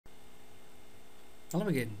Hello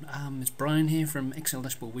again, it's Brian here from Excel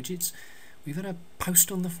Dashboard Widgets. We've had a post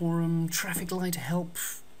on the forum, traffic light help,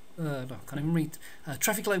 no, I can't even read,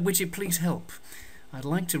 traffic light widget please help. I'd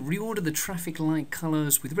like to reorder the traffic light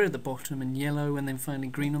colours with red at the bottom and yellow and then finally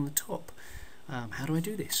green on the top. How do I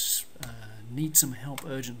do this? Need some help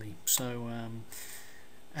urgently. So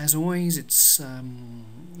as always, it's I'm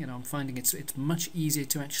finding it's much easier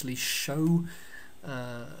to actually show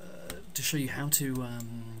you how to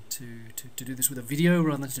do this with a video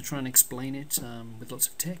rather than to try and explain it with lots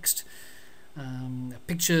of text. A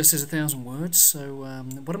picture says 1,000 words, so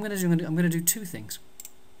what I'm going to do, I'm going to do two things.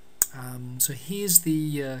 So here's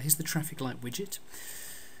the traffic light widget.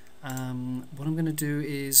 What I'm going to do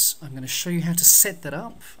is I'm going to show you how to set that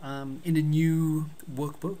up in a new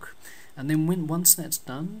workbook, and then once that's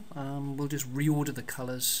done, we'll just reorder the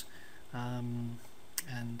colors.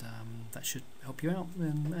 And that should help you out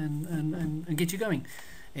and get you going.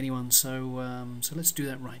 Anyone, so let's do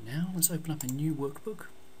that right now. Let's open up a new workbook.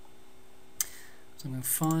 So I'm going to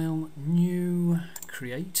File, New,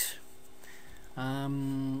 Create.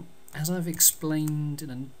 As I've explained in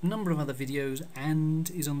a number of other videos and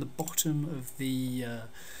is on the bottom of the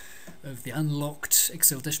unlocked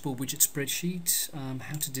Excel Dashboard Widget spreadsheet,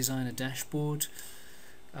 how to design a dashboard.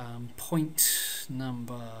 Point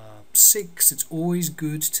number 6, it's always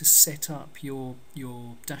good to set up your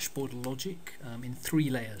dashboard logic in 3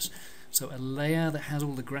 layers. So a layer that has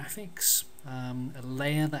all the graphics, a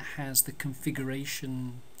layer that has the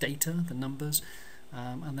configuration data, the numbers,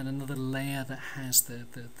 and then another layer that has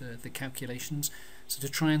the calculations. So to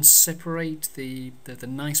try and separate the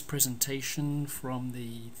nice presentation from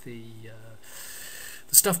the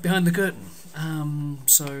stuff behind the curtain.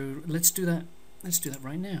 So let's do that. Let's do that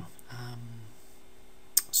right now.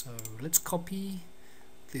 So let's copy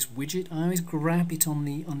this widget. I always grab it on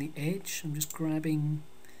the edge. I'm just grabbing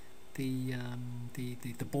the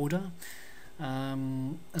border.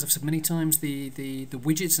 As I've said many times, the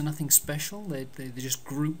widgets are nothing special. They're just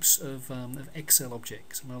groups of Excel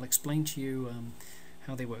objects, and I'll explain to you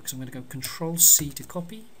how they work. So I'm going to go Control C to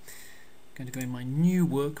copy. I'm going to go in my new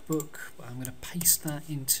workbook. I'm going to paste that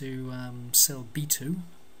into cell B2.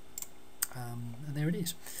 And there it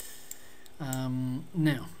is.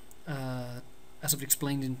 Now, as I've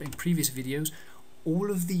explained in previous videos, all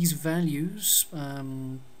of these values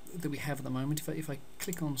that we have at the moment, if I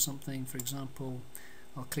click on something, for example,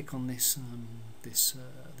 I'll click on this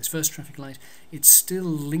this first traffic light, it's still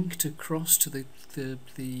linked across to the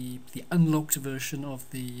unlocked version of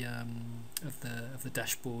the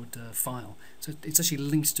dashboard file. So it's actually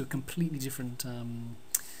linked to a completely different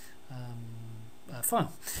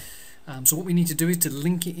file. So what we need to do is to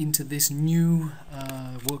link it into this new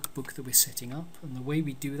workbook that we're setting up, and the way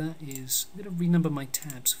we do that is I'm going to renumber my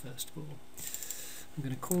tabs first of all. I'm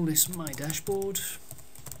going to call this my dashboard.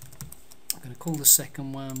 I'm going to call the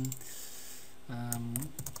second one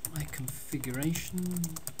my configuration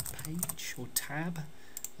page or tab,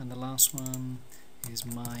 and the last one is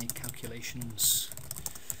my calculations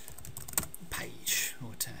page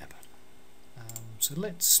or tab. So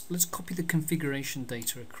let's copy the configuration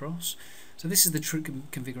data across. So this is the true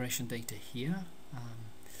configuration data here.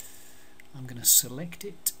 I'm going to select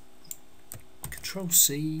it, Control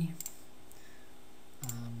C,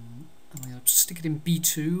 I'm going to stick it in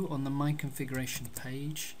B2 on the My Configuration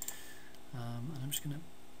page, and I'm just going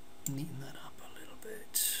to neaten that up a little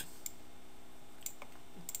bit.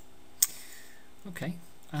 Okay,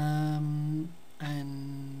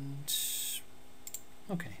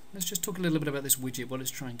 okay, let's just talk a little bit about this widget, what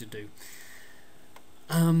it's trying to do.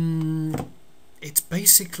 It's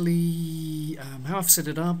basically, how I've set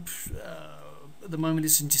it up, at the moment it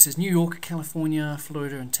just says New York, California,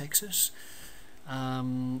 Florida and Texas.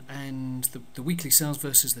 And the weekly sales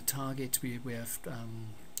versus the target, we have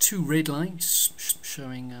 2 red lights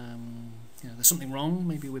showing there's something wrong,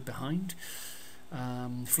 maybe we're behind.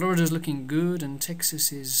 Florida's looking good and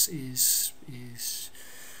Texas is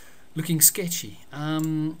looking sketchy.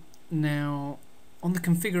 Now, on the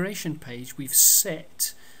configuration page, we've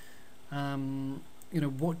set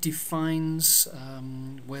what defines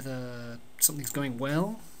whether something's going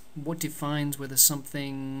well, what defines whether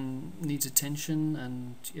something needs attention,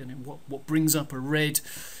 and what brings up a red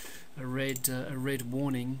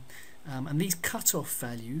warning. And these cutoff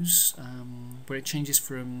values, where it changes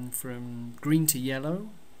from green to yellow,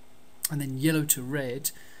 and then yellow to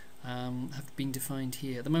red, have been defined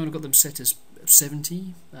here. At the moment I've got them set as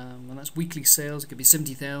 70, and that's weekly sales. It could be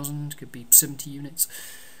 70,000, could be 70 units,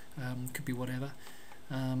 could be whatever,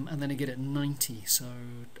 and then I get at 90. So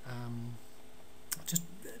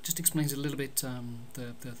just explains a little bit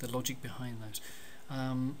the logic behind those.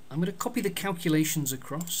 I'm going to copy the calculations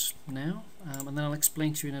across now, and then I'll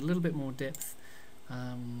explain to you in a little bit more depth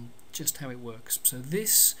just how it works. So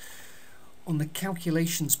this, on the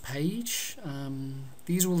calculations page,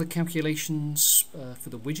 these are all the calculations for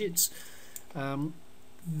the widgets.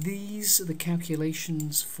 These are the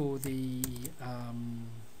calculations for the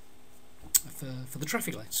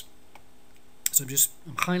traffic lights. So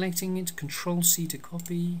I'm highlighting it, Control C to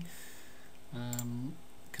copy,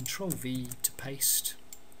 Control V to paste.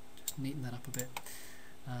 Just neaten that up a bit.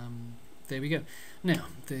 There we go. Now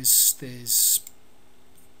there's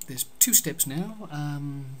 2 steps now.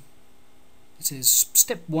 It says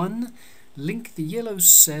step 1, link the yellow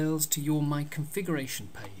cells to your My Configuration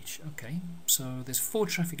page. Okay, so there's 4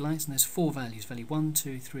 traffic lights and there's 4 values, value 1,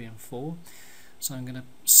 2, 3 and 4. So I'm going to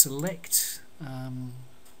select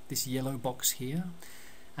this yellow box here.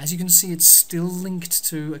 As you can see, it's still linked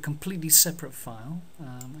to a completely separate file.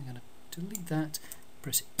 I'm going to delete that,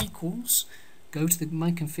 press equals, go to the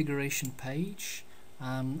My Configuration page,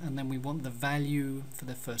 and then we want the value for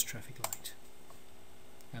the first traffic light.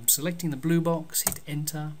 I'm selecting the blue box, hit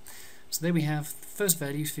enter. So there we have, the first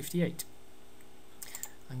value is 58.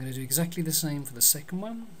 I'm going to do exactly the same for the second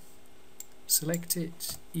one. Select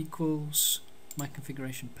it, equals, My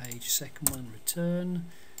Configuration page, second one, return.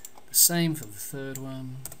 The same for the third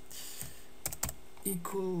one,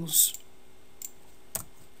 equals,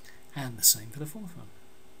 and the same for the fourth one,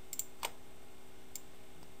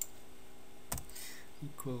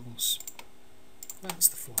 equals. That's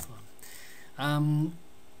the fourth one.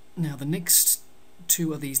 Now the next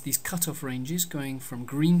 2 are these cutoff ranges going from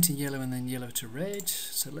green to yellow and then yellow to red.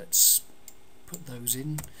 So let's put those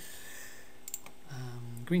in.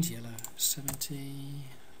 Green to yellow 70,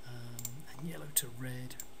 and yellow to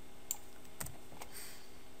red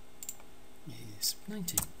is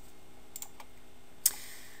 90.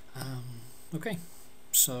 Okay,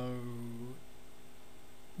 so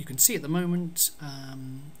you can see at the moment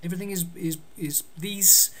everything is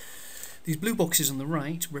these blue boxes on the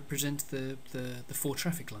right represent the 4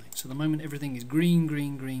 traffic lights. So at the moment everything is green,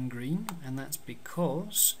 green, green, green, and that's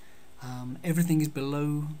because everything is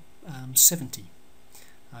below 70.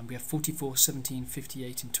 We have 44, 17,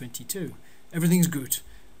 58 and 22. Everything's good.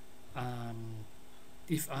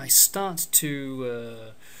 If I start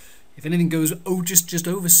to if anything goes just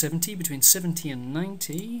over 70, between 70 and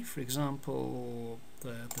 90, for example,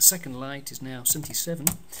 the second light is now 77.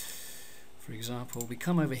 For example, we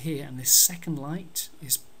come over here and this second light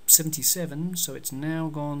is 77, so it's now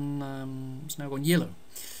gone yellow.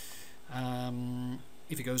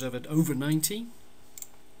 If it goes over 90,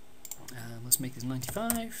 let's make this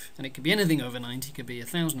 95, and it could be anything over 90, it could be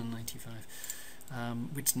 1095,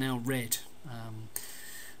 which is now red.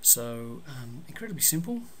 So incredibly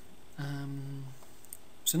simple.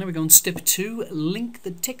 So now we go on step 2, link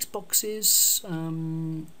the text boxes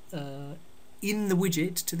in the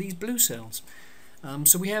widget to these blue cells.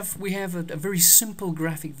 So we have a very simple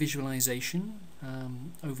graphic visualization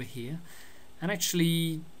over here, and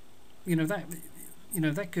actually,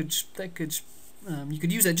 that could you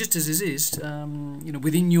could use that just as it is,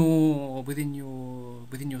 within your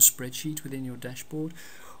spreadsheet, within your dashboard,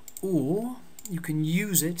 or you can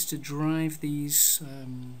use it to drive these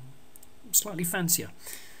slightly fancier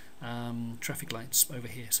traffic lights over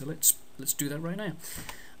here. So let's do that right now.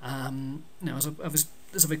 Now, as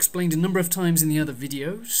I've explained a number of times in the other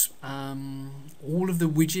videos, all of the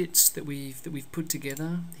widgets that we've put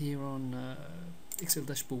together here on Excel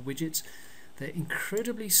Dashboard Widgets, they're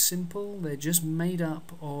incredibly simple. They're just made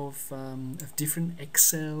up of different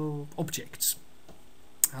Excel objects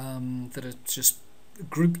that are just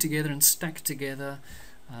grouped together and stacked together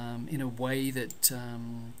in a way that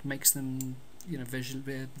makes them,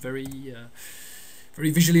 very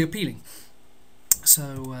visually appealing.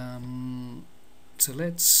 So so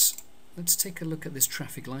let's take a look at this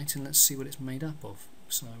traffic light and let's see what it's made up of.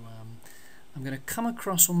 So I'm going to come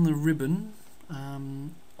across on the ribbon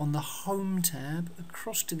on the Home tab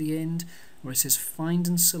across to the end where it says Find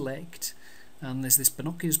and Select, and there's this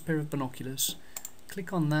binoculars, pair of binoculars.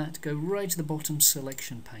 Click on that, go right to the bottom,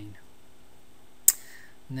 Selection pane.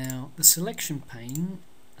 Now the Selection pane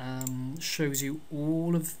shows you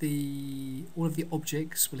all of the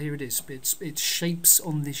objects. Well, here it is. It's shapes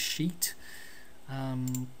on this sheet.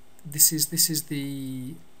 This is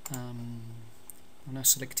the I'm now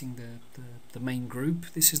selecting the main group.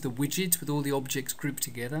 This is the widget with all the objects grouped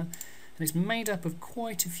together, and it's made up of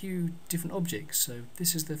quite a few different objects. So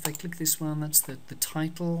this is if I click this one, that's the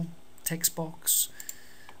title text box.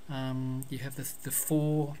 You have the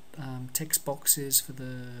 4 text boxes for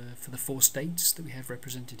the 4 states that we have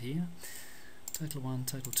represented here. Title 1,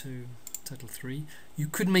 Title 2, total 3. You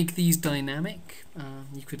could make these dynamic.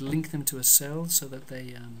 You could link them to a cell so that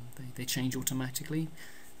they change automatically.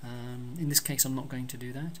 In this case, I'm not going to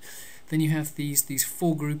do that. Then you have these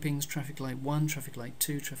 4 groupings: traffic light 1, traffic light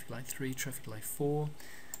 2, traffic light 3, traffic light 4,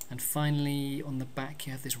 and finally on the back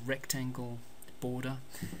you have this rectangle border.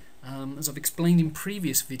 As I've explained in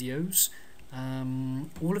previous videos,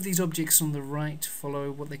 all of these objects on the right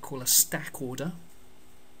follow what they call a stack order.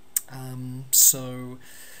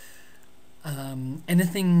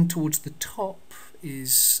 Anything towards the top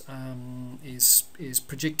is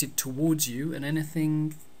projected towards you, and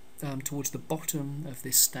anything towards the bottom of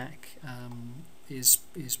this stack is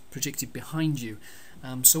projected behind you.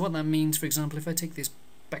 So what that means, for example, if I take this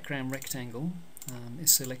background rectangle,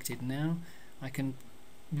 is selected now, I can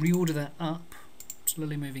reorder that up,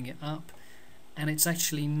 slowly moving it up, and it's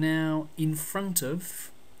actually now in front of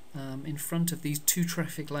these 2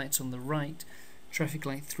 traffic lights on the right, traffic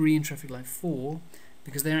light 3 and traffic light 4,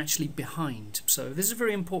 because they're actually behind. So this is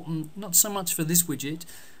very important, not so much for this widget,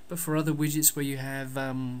 but for other widgets where you have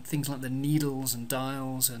things like the needles and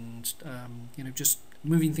dials and you know, just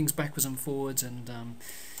moving things backwards and forwards and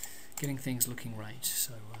getting things looking right.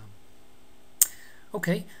 So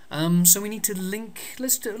okay, so we need to link.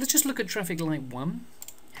 Let's just look at traffic light 1,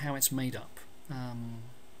 how it's made up.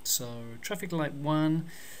 So traffic light 1,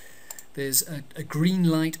 there's a green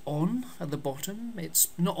light on at the bottom. It's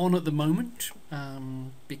not on at the moment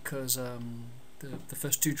because the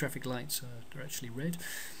first 2 traffic lights are actually red.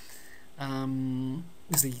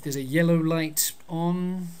 There's a yellow light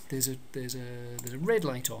on. There's a red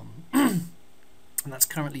light on, and that's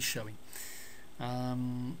currently showing.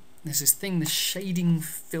 There's this thing, the shading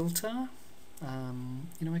filter.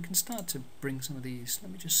 You know, I can start to bring some of these.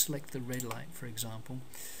 Let me just select the red light, for example.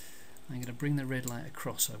 I'm going to bring the red light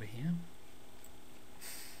across over here,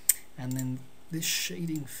 and then this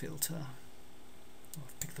shading filter. Oh,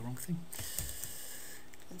 I've picked the wrong thing.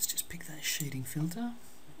 Let's just pick that shading filter.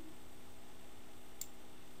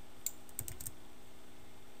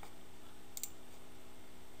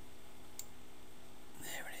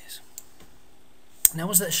 There it is. Now,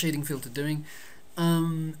 what's that shading filter doing?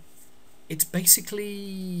 It's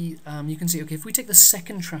basically, you can see, okay, if we take the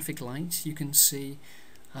second traffic light, you can see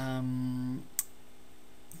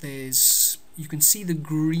you can see the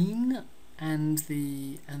green and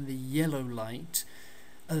the yellow light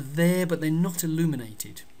are there, but they're not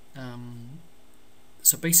illuminated.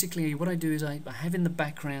 So basically what I do is I have in the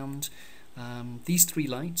background these 3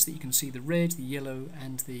 lights that you can see, the red, the yellow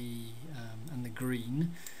and the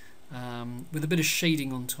green, with a bit of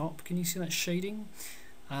shading on top. Can you see that shading?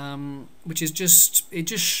 Which is just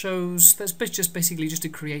shows, that's just basically just to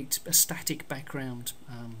create a static background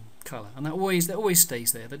color, and that always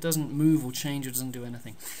stays there. That doesn't move or change or doesn't do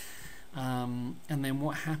anything. And then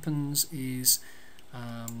what happens is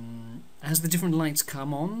as the different lights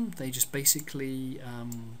come on, they just basically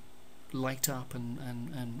light up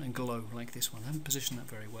and glow like this one. I haven't positioned that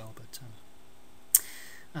very well, but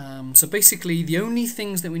so basically the only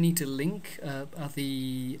things that we need to link are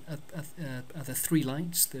the 3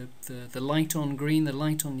 lights: the light on green, the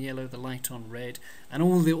light on yellow, the light on red, and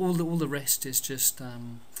all the rest is just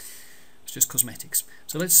it's just cosmetics.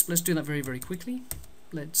 So let's do that very quickly.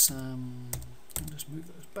 Let's just move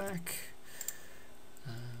those back.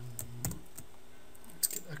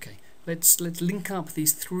 Let's link up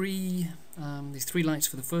these three lights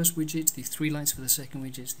for the first widget, these 3 lights for the second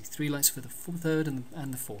widget, these 3 lights for the third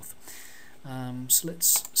and the fourth. So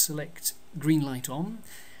let's select green light on.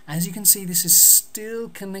 As you can see, this is still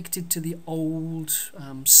connected to the old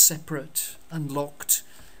separate unlocked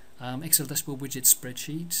Excel dashboard widget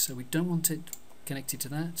spreadsheet, so we don't want it connected to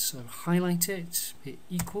that. So highlight it, hit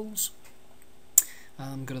equals,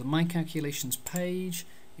 go to the My Calculations page.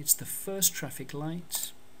 It's the first traffic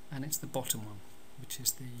light, and it's the bottom one, which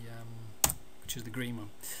is the green one.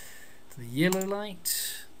 So the yellow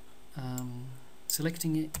light,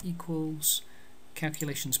 selecting it, equals,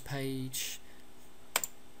 calculations page.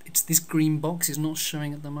 It's this green box is not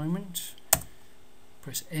showing at the moment.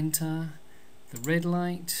 Press enter. The red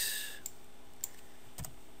light,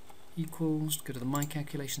 equals, go to the My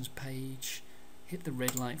Calculations page, hit the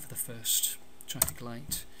red light for the first traffic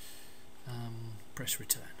light, press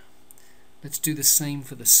return. Let's do the same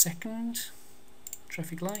for the second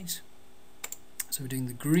traffic light. So we're doing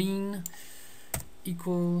the green,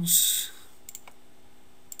 equals,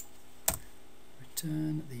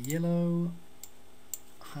 return, the yellow,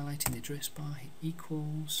 highlighting the address bar, hit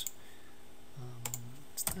equals,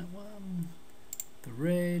 it's that one, the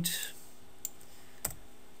red,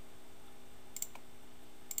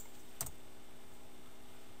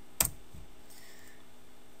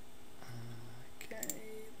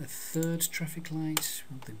 the third traffic light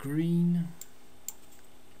with the green.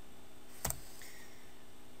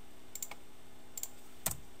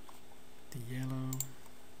 The yellow.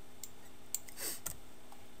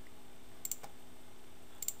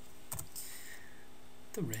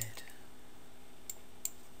 The red.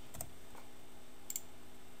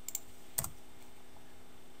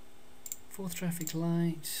 Fourth traffic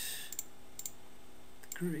light. The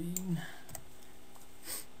green.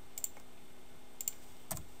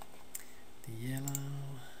 The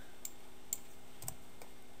yellow.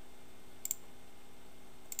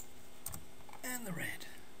 And the red.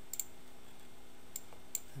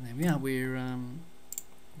 And there we are. We're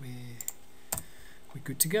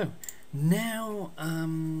good to go. Now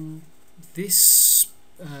this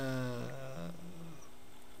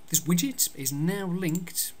widget is now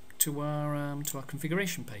linked to our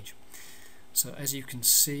configuration page. So as you can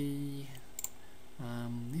see,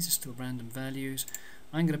 these are still random values.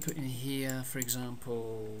 I'm going to put in here, for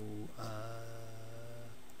example,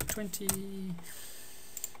 20,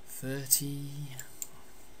 30.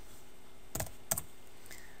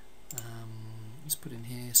 Let's put in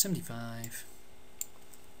here 75.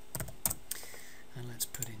 And let's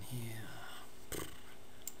put in here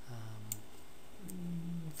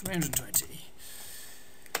 320.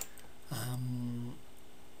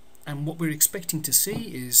 And what we're expecting to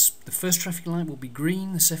see is the first traffic light will be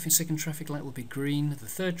green, the second traffic light will be green, the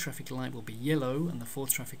third traffic light will be yellow, and the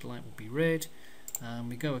fourth traffic light will be red.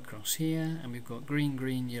 We go across here, and we've got green,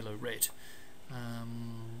 green, yellow, red.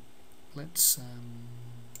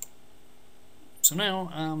 So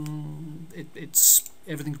now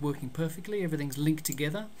everything's working perfectly, everything's linked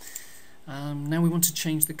together. Now we want to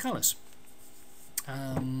change the colours.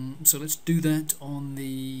 So let's do that on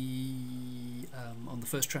the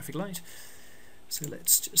first traffic light. So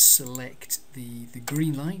let's just select the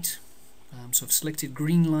green light. So I've selected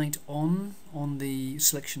green light on the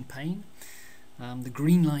selection pane. The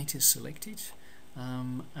green light is selected,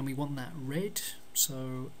 and we want that red.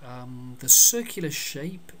 So the circular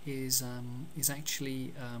shape is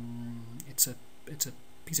actually it's a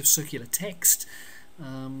piece of circular text,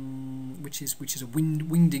 which is a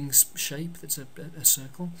wingding shape. That's a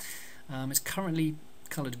circle. It's currently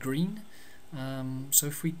coloured green. So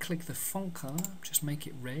if we click the font colour, just make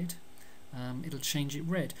it red, it'll change it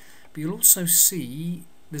red. But you'll also see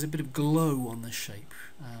there's a bit of glow on the shape.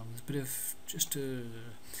 There's a bit of, just to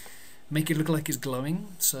make it look like it's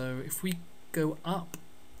glowing. So if we go up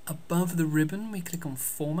above the ribbon, we click on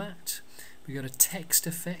Format, we go to Text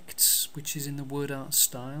Effects, which is in the Word Art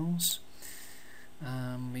Styles.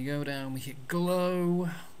 We go down, we hit Glow.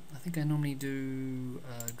 I think I normally do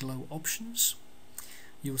Glow Options.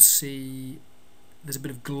 You'll see there's a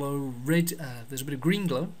bit of glow red, there's a bit of green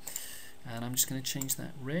glow, and I'm just going to change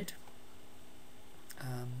that red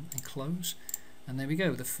and close. And there we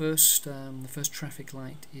go. The first traffic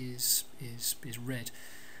light is red.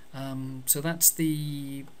 So that's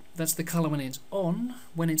the colour when it's on.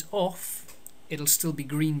 When it's off, it'll still be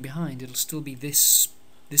green behind. It'll still be this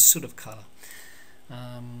sort of colour.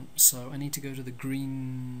 So I need to go to the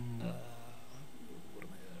green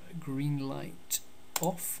light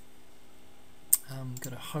off. Go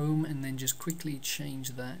to Home and then just quickly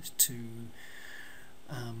change that to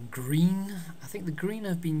green. I think the green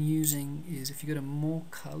I've been using is, if you go to More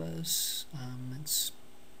Colours, it's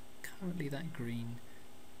currently that green.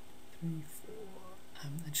 3, 4. I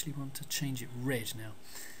actually want to change it red now.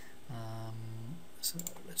 So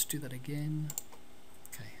let's do that again.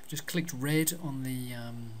 Okay, I've just clicked red on the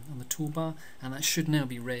toolbar, and that should now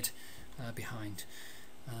be red behind.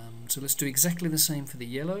 So let's do exactly the same for the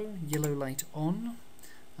yellow. Yellow light on.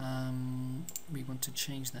 We want to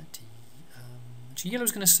change that to yellow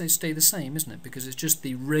is going to stay the same, isn't it? Because it's just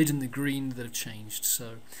the red and the green that have changed.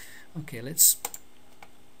 So, okay, let's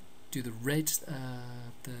do the red,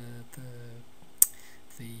 the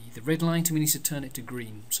red light, and we need to turn it to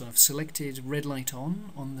green. So I've selected red light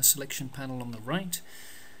on the selection panel on the right.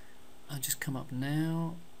 I'll just come up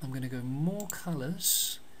now. I'm going to go More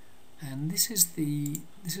Colours. And this is the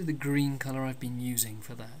green colour I've been using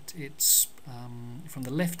for that. It's from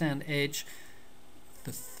the left-hand edge,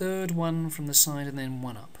 the third one from the side, and then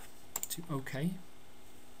one up to OK.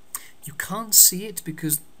 You can't see it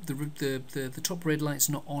because the top red light's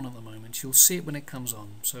not on at the moment. You'll see it when it comes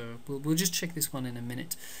on. So we'll just check this one in a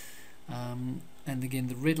minute. And again,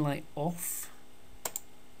 the red light off,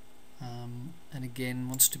 and again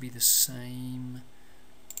wants to be the same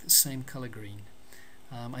colour green.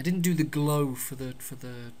 I didn't do the glow for that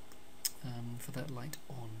light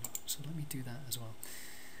on, so let me do that as well.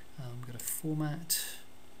 Go to Format,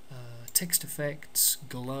 Text Effects,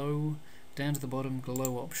 Glow. down to the bottom,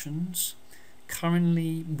 glow options.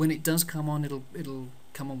 Currently, when it does come on, it'll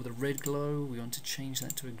come on with a red glow. We want to change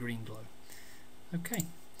that to a green glow. Okay.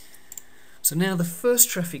 So now the first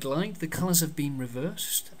traffic light, the colours have been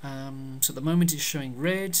reversed. So at the moment it's showing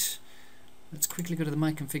red. Let's quickly go to the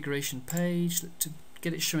My Configuration page. To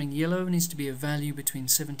get it showing yellow, it needs to be a value between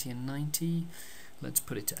 70 and 90. Let's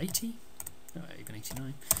put it to 80. Even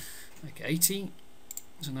 89. Okay, 80.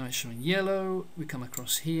 So now it's showing yellow. We come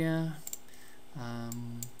across here.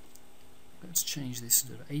 Let's change this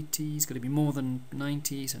to 80. It's got to be more than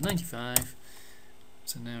 90, so 95.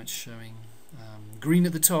 So now it's showing green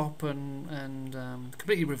at the top and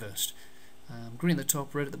completely reversed. Green at the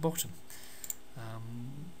top, red at the bottom.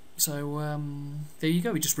 There you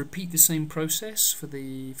go. We just repeat the same process for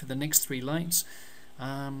the next 3 lights.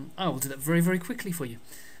 I will do that very, very quickly for you.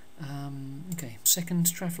 Okay,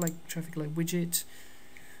 second traffic light widget.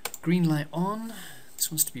 Green light on.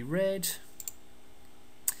 This wants to be red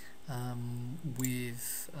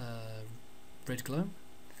with red glow.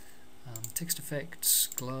 Text effects,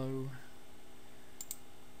 glow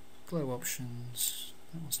options.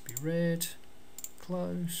 That wants to be red.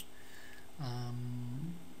 Closed.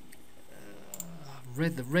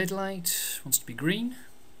 The red light wants to be green.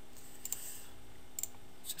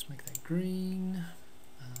 Let's just make that green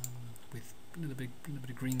with a little bit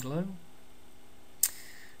of green glow.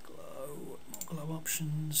 More glow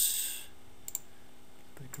options.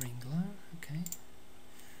 A bit of green glow. Okay.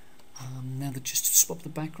 Now just to swap the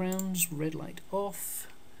backgrounds, red light off.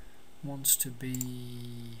 Wants to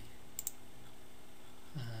be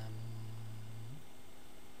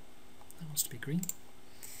that wants to be green.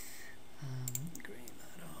 Green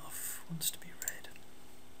light off, wants to be red.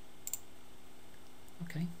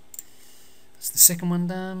 Okay, that's the second one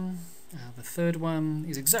done. The third one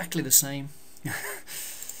is exactly the same.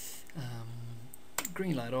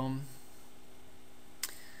 Green light on.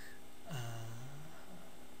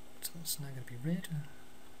 So that's now going to be red.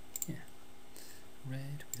 Yeah,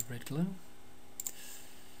 red with red glow.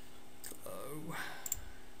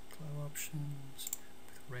 Glow options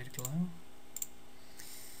with red glow.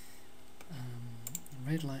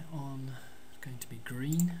 Red light on is going to be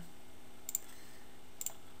green.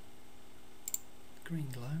 Green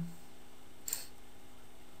glow.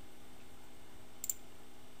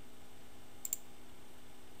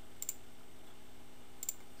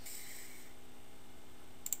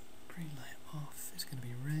 Green light off is going to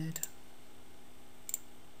be red.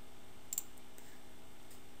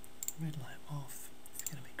 Red light off is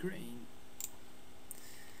going to be green.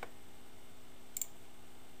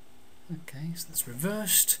 Okay, so that's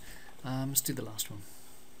reversed. Let's do the last one.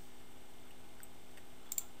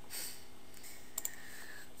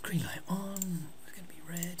 Green light on, it's going to be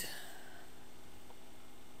red.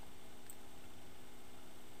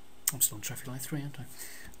 I'm still on traffic light 3, aren't I?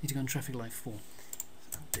 Need to go on traffic light 4.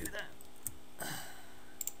 I'll do that.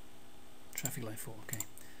 Traffic light 4, okay.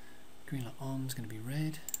 Green light on is going to be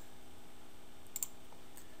red.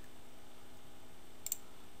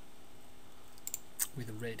 With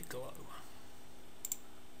a red glow.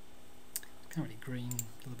 Currently green,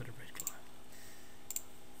 a little bit of red glow.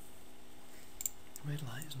 Red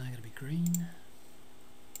light is now going to be green.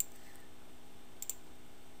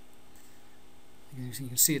 You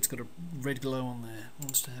can see it's got a red glow on there. It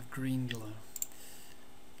wants to have green glow.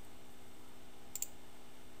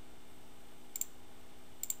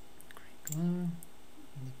 Green glow. And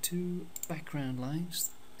the 2 background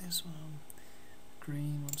lights. This one,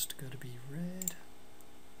 green wants to go to be red.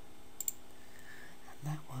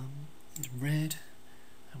 That one is red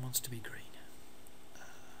and wants to be green.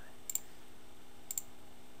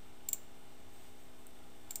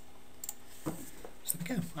 So there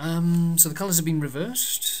we go. So the colours have been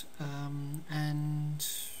reversed, and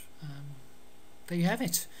there you have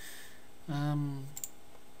it.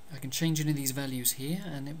 I can change any of these values here,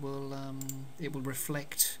 and it will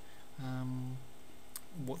reflect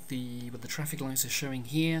what the traffic lights are showing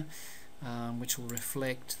here. Which will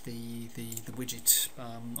reflect the widget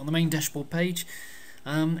on the main dashboard page.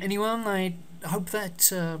 Anyone, I hope that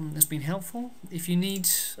has been helpful. If you need,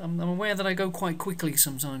 I'm aware that I go quite quickly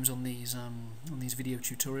sometimes on these video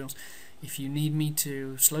tutorials. If you need me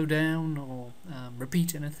to slow down or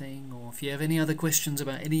repeat anything, or if you have any other questions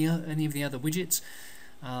about any of the other widgets,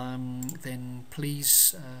 then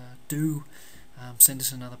please do. Send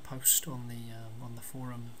us another post on the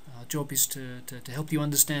forum. Our job is to help you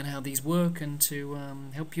understand how these work and to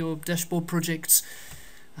help your dashboard projects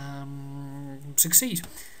succeed.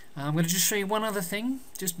 I'm going to just show you one other thing,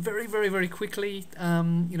 just very, very, very quickly.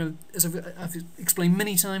 You know, as I've explained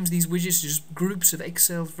many times, these widgets are just groups of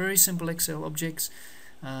Excel, very simple Excel objects.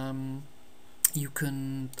 you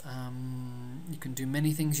can do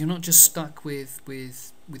many things. You're not just stuck with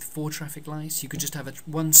 4 traffic lights. You could just have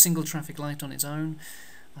one single traffic light on its own.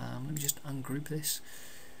 Let me just ungroup this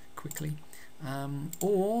quickly.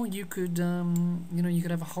 Or you could you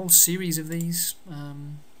could have a whole series of these.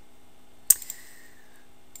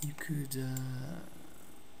 You could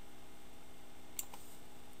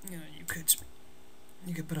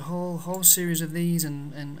you could put a whole series of these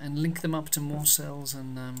and link them up to more cells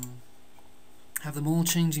and have them all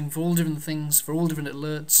changing for all different things, for all different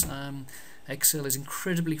alerts. Excel is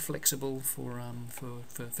incredibly flexible for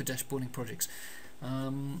dashboarding projects.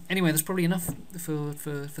 Anyway, that's probably enough for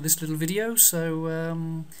this little video. So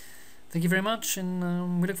thank you very much,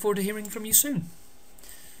 and we look forward to hearing from you soon.